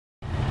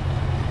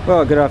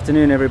Well, good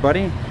afternoon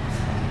everybody.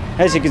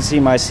 As you can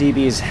see, my CB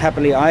is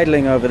happily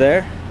idling over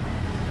there,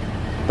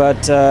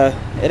 but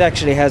it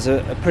actually has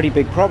a pretty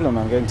big problem.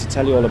 I'm going to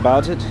tell you all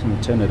about it. Let me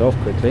turn it off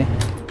quickly.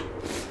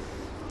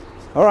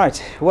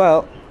 Alright,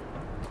 well,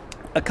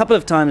 a couple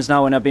of times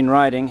now when I've been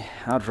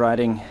out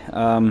riding,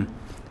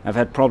 I've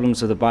had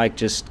problems with the bike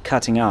just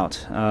cutting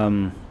out.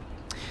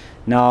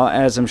 Now,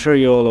 as I'm sure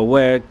you're all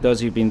aware, those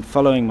who've been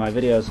following my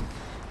videos,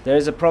 there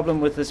is a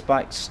problem with this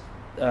bike's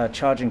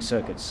charging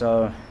circuit.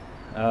 So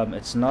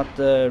it's not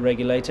the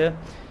regulator,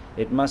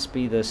 it must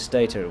be the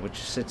stator, which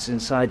sits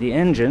inside the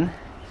engine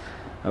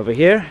over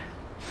here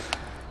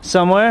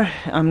somewhere.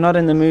 I'm not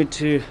in the mood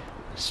to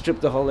strip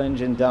the whole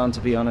engine down, to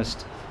be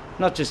honest,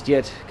 not just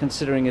yet,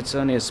 considering it's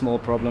only a small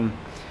problem.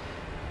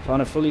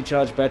 On a fully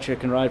charged battery I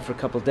can ride for a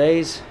couple of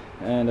days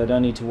and I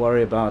don't need to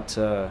worry about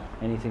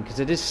anything, because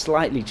it is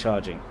slightly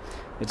charging.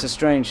 It's a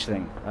strange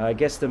thing. I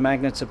guess the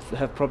magnets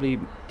have probably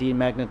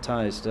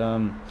demagnetized.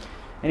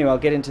 Anyway, I'll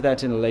get into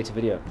that in a later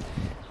video,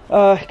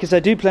 because I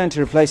do plan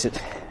to replace it.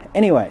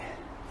 Anyway,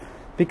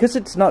 because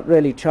it's not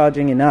really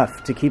charging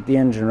enough to keep the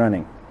engine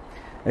running,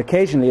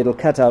 occasionally it'll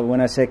cut out. When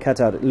I say cut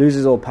out, it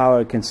loses all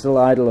power. It can still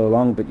idle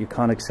along, but you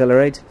can't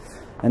accelerate,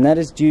 and that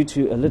is due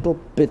to a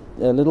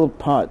little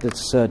part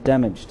that's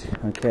damaged.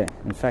 Okay,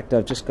 in fact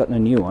I've just gotten a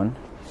new one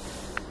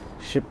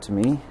shipped to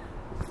me.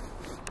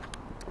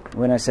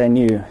 When I say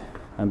new,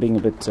 I'm being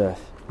a bit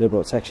liberal.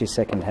 It's actually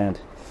second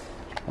hand.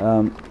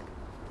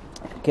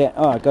 Okay,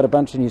 I got a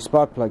bunch of new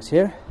spark plugs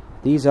here.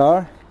 These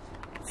are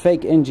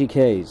fake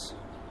NGKs.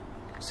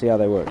 See how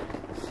they work.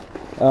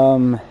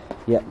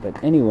 Yeah,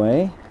 but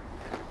anyway,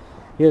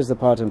 here's the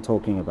part I'm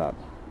talking about.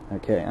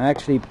 Okay, I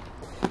actually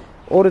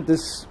ordered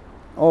this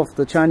off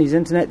the Chinese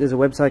internet. There's a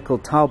website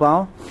called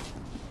Taobao,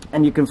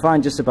 and you can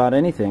find just about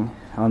anything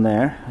on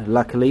there.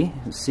 Luckily,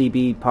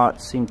 CB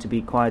parts seem to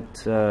be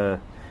quite, I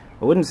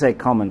wouldn't say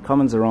common.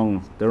 Common's the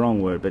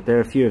wrong word, but there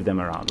are a few of them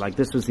around. Like,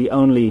 this was the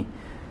only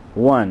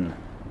one,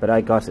 but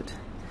I got it.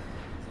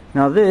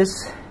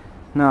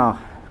 Now,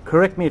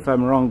 correct me if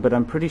I'm wrong, but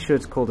I'm pretty sure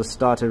it's called a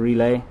starter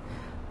relay,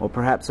 or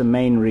perhaps a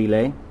main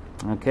relay.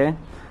 Okay,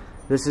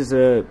 this is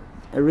a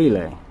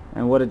relay,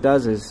 and what it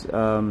does is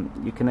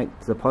you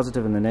connect the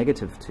positive and the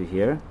negative to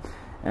here,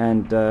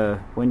 and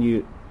when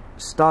you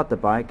start the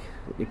bike,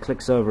 it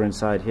clicks over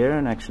inside here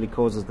and actually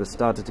causes the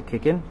starter to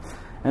kick in.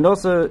 And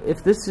also,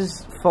 if this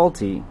is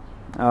faulty,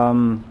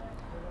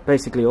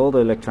 basically all the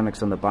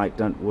electronics on the bike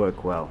don't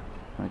work well.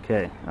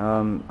 Okay,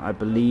 I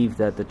believe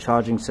that the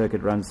charging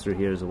circuit runs through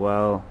here as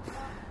well.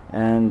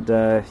 And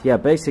yeah,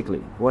 basically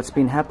what's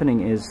been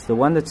happening is the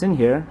one that's in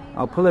here,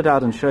 I'll pull it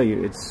out and show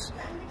you, it's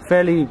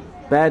fairly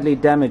badly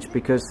damaged,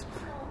 because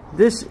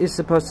this is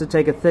supposed to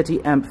take a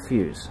 30 amp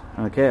fuse,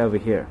 okay, over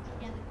here.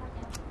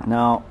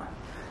 Now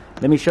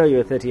let me show you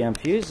a 30 amp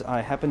fuse.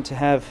 I happen to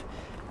have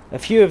a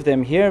few of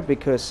them here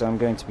because I'm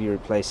going to be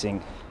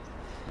replacing,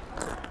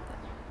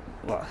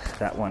 well,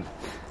 that one.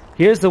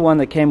 Here's the one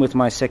that came with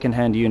my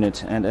second-hand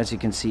unit, and as you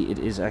can see, it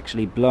is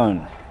actually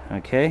blown.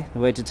 Okay, the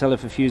way to tell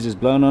if a fuse is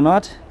blown or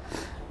not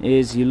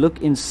is you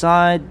look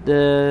inside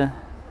the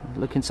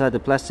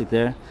plastic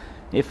there.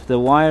 If the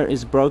wire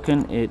is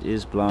broken, it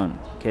is blown.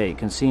 Okay, you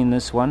can see in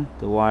this one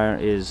the wire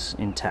is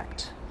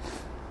intact,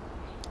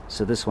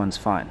 so this one's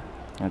fine.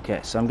 Okay,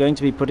 so I'm going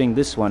to be putting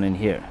this one in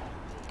here.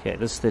 Okay,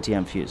 this 30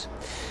 amp fuse.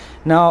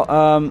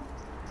 Now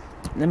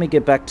let me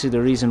get back to the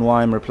reason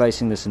why I'm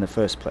replacing this in the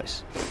first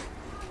place.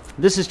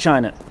 This is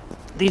China.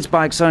 These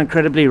bikes are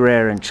incredibly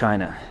rare in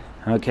China.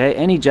 Okay,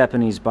 any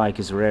Japanese bike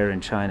is rare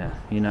in China,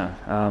 you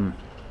know,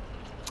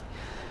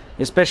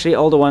 especially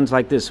older ones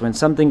like this. When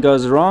something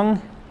goes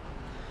wrong,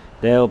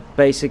 they'll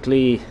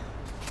do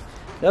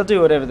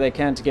whatever they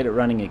can to get it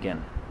running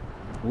again,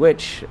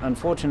 which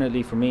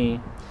unfortunately for me,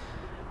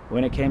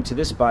 when it came to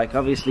this bike,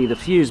 obviously the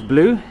fuse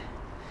blew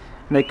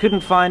and they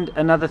couldn't find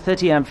another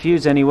 30 amp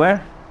fuse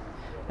anywhere,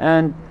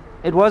 and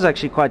it was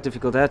actually quite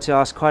difficult. I had to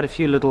ask quite a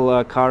few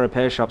little car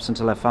repair shops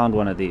until I found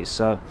one of these.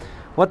 So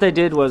what they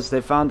did was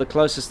they found the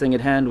closest thing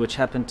at hand, which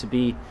happened to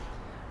be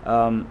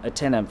a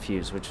 10 amp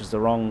fuse, which was the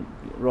wrong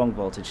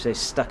voltage. They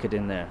stuck it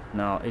in there.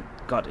 Now it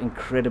got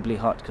incredibly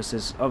hot because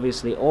there's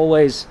obviously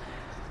always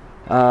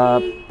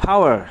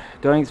power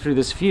going through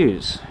this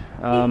fuse.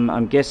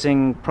 I'm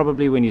guessing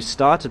probably when you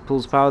start it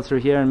pulls power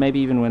through here, and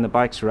maybe even when the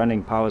bike's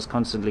running, power is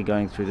constantly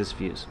going through this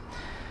fuse.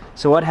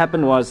 So what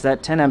happened was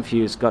that 10 amp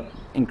fuse got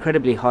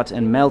incredibly hot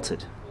and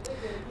melted.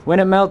 When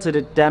it melted,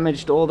 it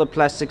damaged all the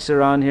plastics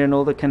around here and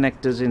all the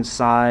connectors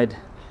inside.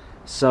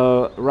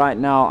 So right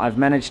now I've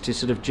managed to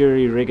sort of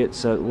jury rig it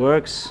so it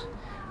works,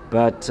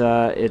 but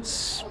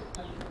it's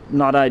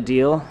not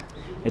ideal.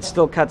 It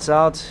still cuts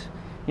out.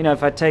 You know,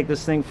 if I take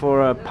this thing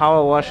for a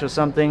power wash or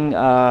something,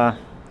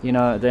 you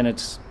know, then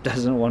it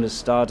doesn't want to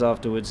start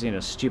afterwards, you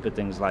know, stupid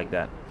things like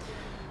that.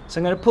 So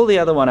I'm going to pull the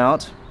other one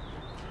out.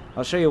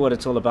 I'll show you what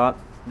it's all about.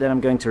 Then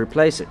I'm going to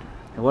replace it.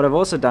 And what I've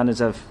also done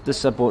is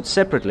this I bought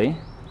separately.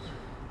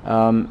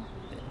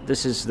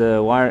 This is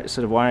the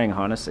wiring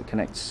harness that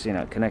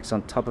connects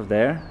on top of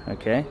there.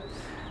 Okay,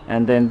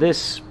 and then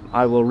this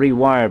I will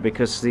rewire,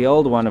 because the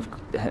old one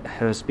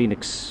has been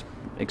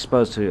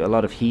exposed to a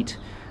lot of heat,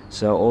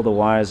 so all the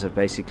wires have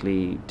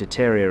basically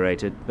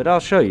deteriorated. But I'll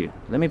show you.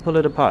 Let me pull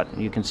it apart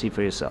and you can see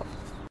for yourself.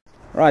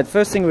 Right,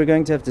 first thing we're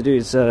going to have to do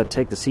is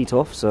take the seat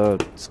off. So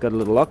it's got a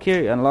little lock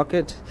here, you unlock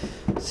it,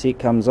 seat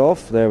comes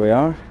off, there we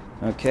are.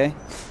 Okay,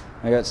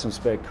 I got some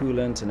spare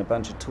coolant and a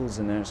bunch of tools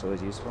in there, it's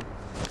always useful.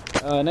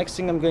 Next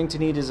thing I'm going to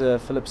need is a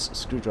Phillips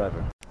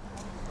screwdriver.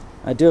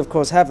 I do of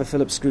course have a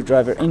Phillips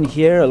screwdriver in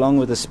here, along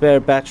with a spare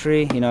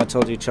battery. You know, I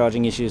told you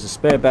charging issues, a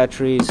spare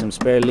battery, some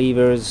spare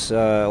levers,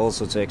 all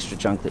sorts of extra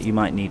junk that you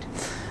might need.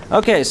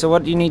 Okay, so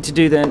what you need to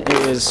do then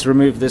is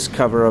remove this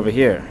cover over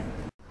here.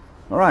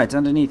 Alright,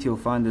 underneath you'll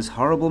find this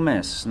horrible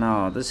mess.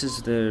 Now, this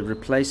is the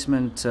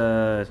replacement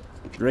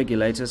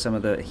regulator. Some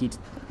of the heat,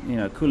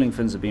 cooling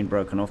fins have been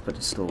broken off, but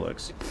it still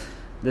works.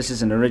 This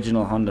is an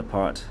original Honda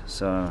part,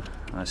 so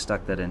I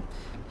stuck that in.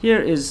 Here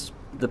is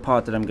the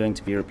part that I'm going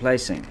to be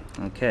replacing.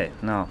 Okay,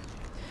 now,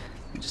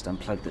 let me just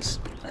unplug this.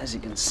 As you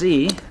can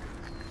see,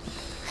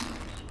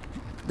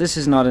 this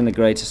is not in the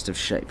greatest of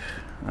shape.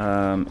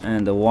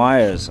 And the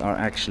wires are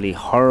actually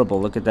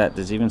horrible. Look at that,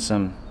 there's even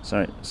some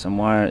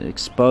wire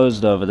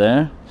exposed over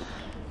there.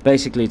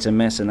 Basically it's a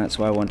mess, and that's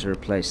why I want to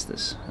replace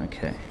this.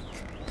 Okay,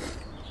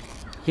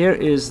 here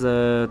is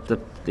the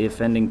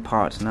offending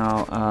part.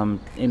 Now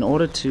in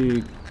order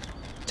to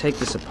take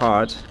this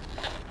apart,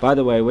 by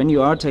the way, when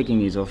you are taking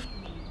these off,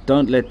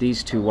 don't let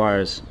these two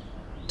wires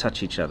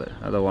touch each other,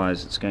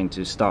 otherwise it's going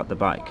to start the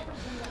bike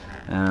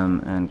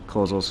and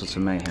cause all sorts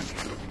of mayhem.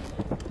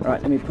 Right,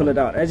 let me pull it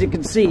out. As you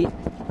can see,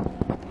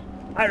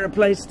 I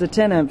replaced the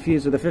 10 amp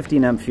fuse with a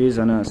 15 amp fuse.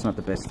 I know it's not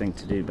the best thing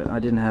to do, but I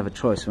didn't have a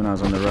choice when I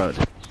was on the road.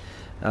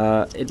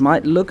 It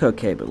might look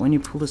okay, but when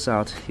you pull this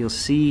out, you'll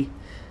see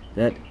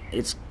that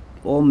it's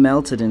all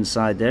melted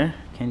inside there.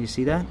 Can you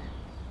see that?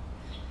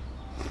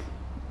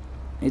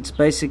 It's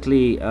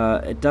basically,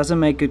 it doesn't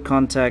make good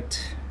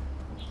contact.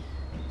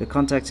 The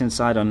contacts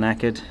inside are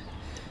knackered,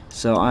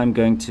 so I'm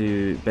going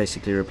to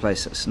basically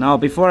replace this. Now,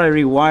 before I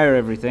rewire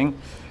everything,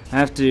 I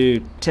have to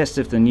test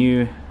if the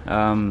new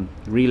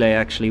relay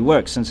actually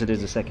works, since it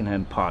is a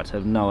second-hand part. I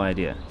have no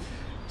idea.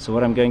 So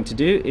what I'm going to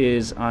do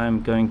is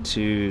I'm going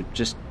to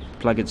just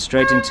plug it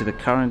straight into the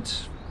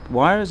current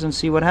wires and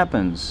see what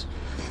happens.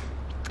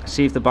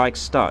 See if the bike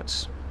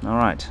starts.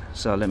 Alright,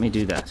 so let me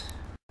do that.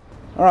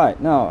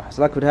 Alright, now, as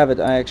luck would have it,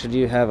 I actually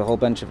do have a whole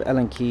bunch of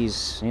Allen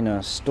keys,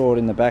 stored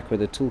in the back where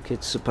the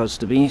toolkit's supposed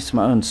to be. It's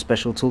my own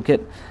special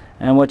toolkit.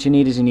 And what you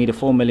need is you need a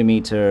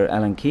 4mm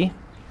Allen key.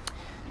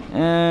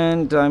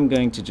 And I'm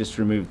going to just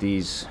remove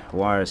these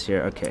wires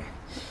here. Okay,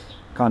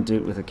 can't do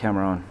it with the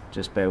camera on,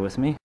 just bear with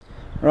me.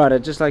 Alright,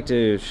 I'd just like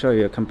to show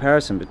you a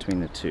comparison between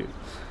the two.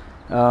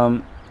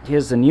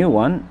 Here's the new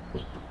one.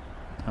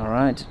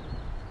 Alright,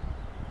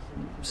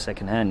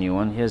 second-hand new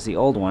one. Here's the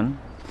old one.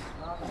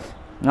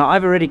 Now,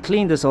 I've already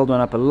cleaned this old one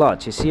up a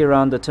lot. You see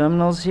around the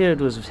terminals here, it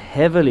was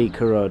heavily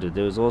corroded.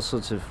 There was all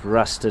sorts of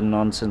rust and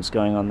nonsense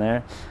going on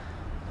there.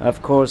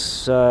 Of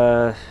course,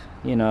 in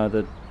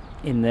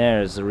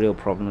there is the real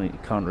problem that you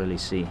can't really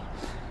see,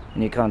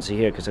 and you can't see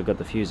here because I've got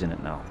the fuse in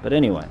it now. But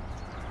anyway,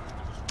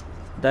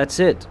 that's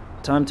it.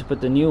 Time to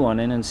put the new one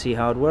in and see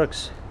how it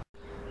works.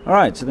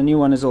 Alright, so the new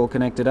one is all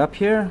connected up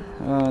here.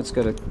 It's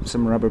got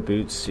some rubber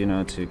boots,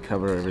 to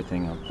cover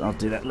everything. I'll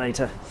do that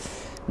later.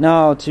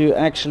 Now, to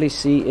actually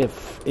see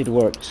if it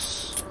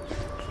works,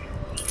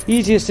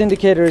 easiest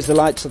indicator is the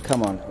lights will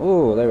come on.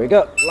 Oh, there we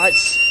go.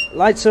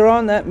 Lights are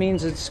on. That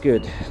means it's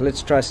good.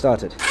 Let's try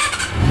start it.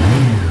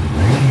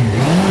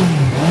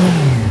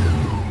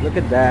 Look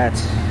at that.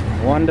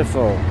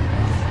 Wonderful.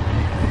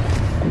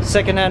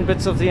 Second-hand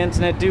bits of the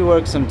internet do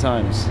work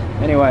sometimes.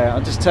 Anyway,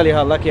 I'll just tell you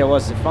how lucky I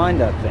was to find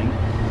that thing.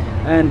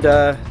 And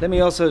let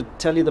me also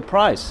tell you the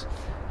price.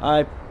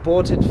 I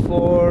bought it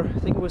for, I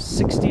think it was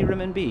 60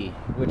 RMB,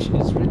 which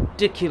is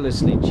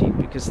ridiculously cheap,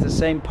 because the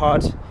same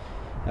part,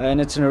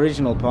 and it's an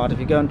original part. If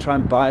you go and try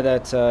and buy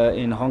that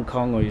in Hong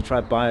Kong, or you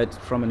try to buy it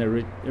from an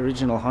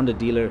original Honda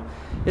dealer,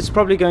 it's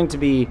probably going to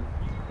be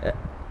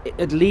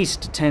at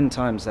least 10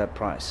 times that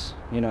price.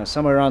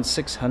 Somewhere around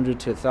 600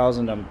 to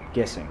 1,000, I'm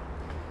guessing.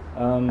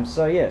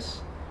 So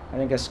yes, I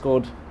think I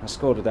scored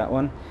with that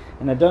one,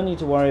 and I don't need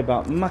to worry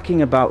about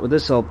mucking about with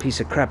this old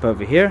piece of crap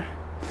over here.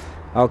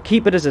 I'll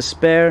keep it as a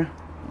spare.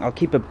 I'll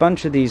keep a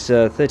bunch of these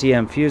 30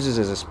 amp fuses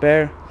as a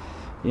spare.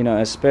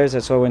 As spares,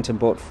 that's why I went and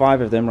bought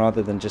 5 of them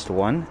rather than just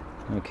one.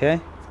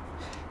 Okay,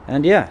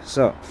 and yeah,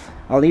 so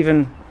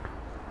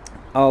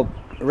I'll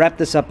wrap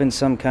this up in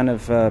some kind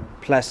of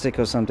plastic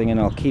or something, and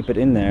I'll keep it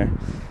in there,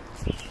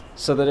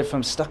 so that if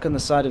I'm stuck on the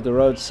side of the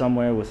road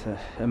somewhere with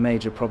a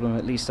major problem,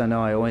 at least I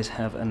know I always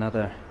have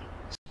another.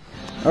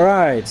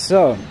 Alright,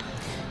 so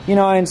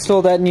I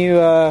installed that new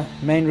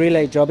main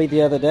relay jobby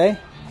the other day.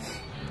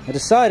 I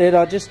decided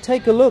I'll just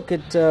take a look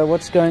at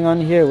what's going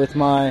on here with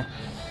my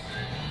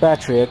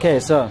battery. Okay,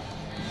 so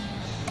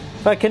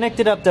if I connect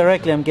it up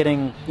directly, I'm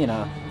getting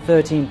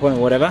 13 point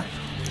whatever.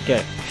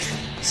 Okay,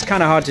 it's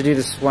kind of hard to do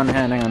this one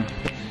hand. Hang on,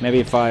 maybe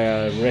if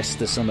I rest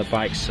this on the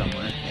bike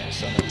somewhere.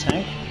 Yes, on the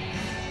tank.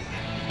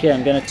 Okay,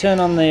 I'm going to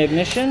turn on the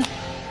ignition.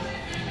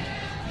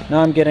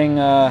 Now I'm getting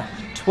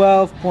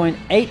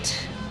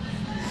 12.8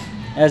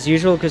 as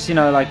usual, because you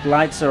know, like,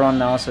 lights are on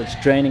now, so it's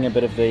draining a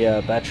bit of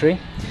the battery.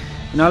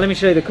 Now let me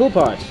show you the cool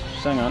part.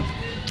 Just hang on.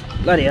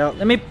 Bloody hell,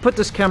 let me put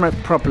this camera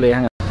properly.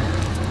 Hang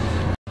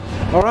on.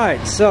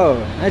 Alright, so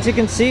as you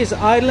can see, it's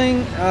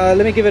idling. Let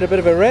me give it a bit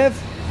of a rev.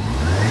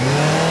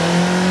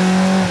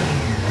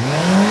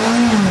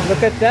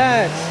 Look at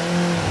that.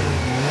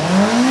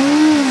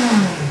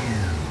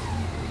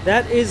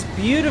 That is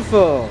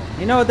beautiful.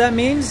 You know what that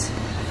means?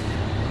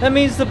 That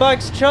means the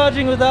bike's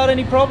charging without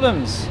any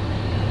problems.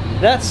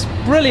 That's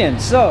brilliant.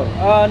 So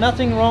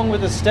nothing wrong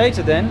with the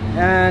stator then,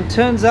 and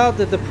turns out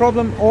that the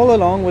problem all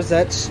along was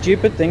that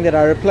stupid thing that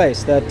I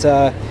replaced, that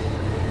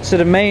sort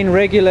of main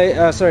relay,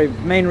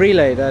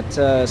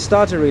 that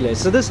starter relay.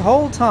 So this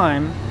whole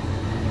time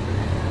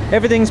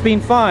everything's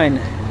been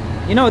fine.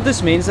 You know what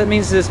this means? That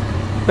means there's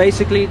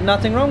basically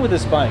nothing wrong with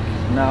this bike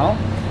now.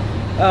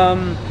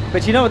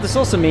 But you know what this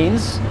also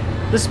means?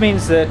 This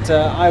means that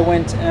I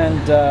went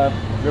and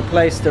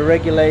replaced the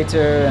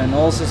regulator and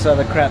all sorts of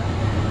other crap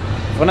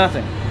for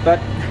nothing. But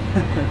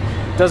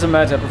doesn't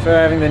matter, I prefer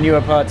having the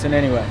newer parts in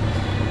anyway.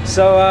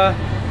 So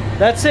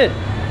that's it.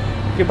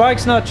 If your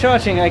bike's not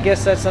charging, I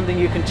guess that's something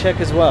you can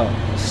check as well.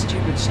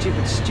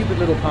 Stupid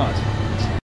little part.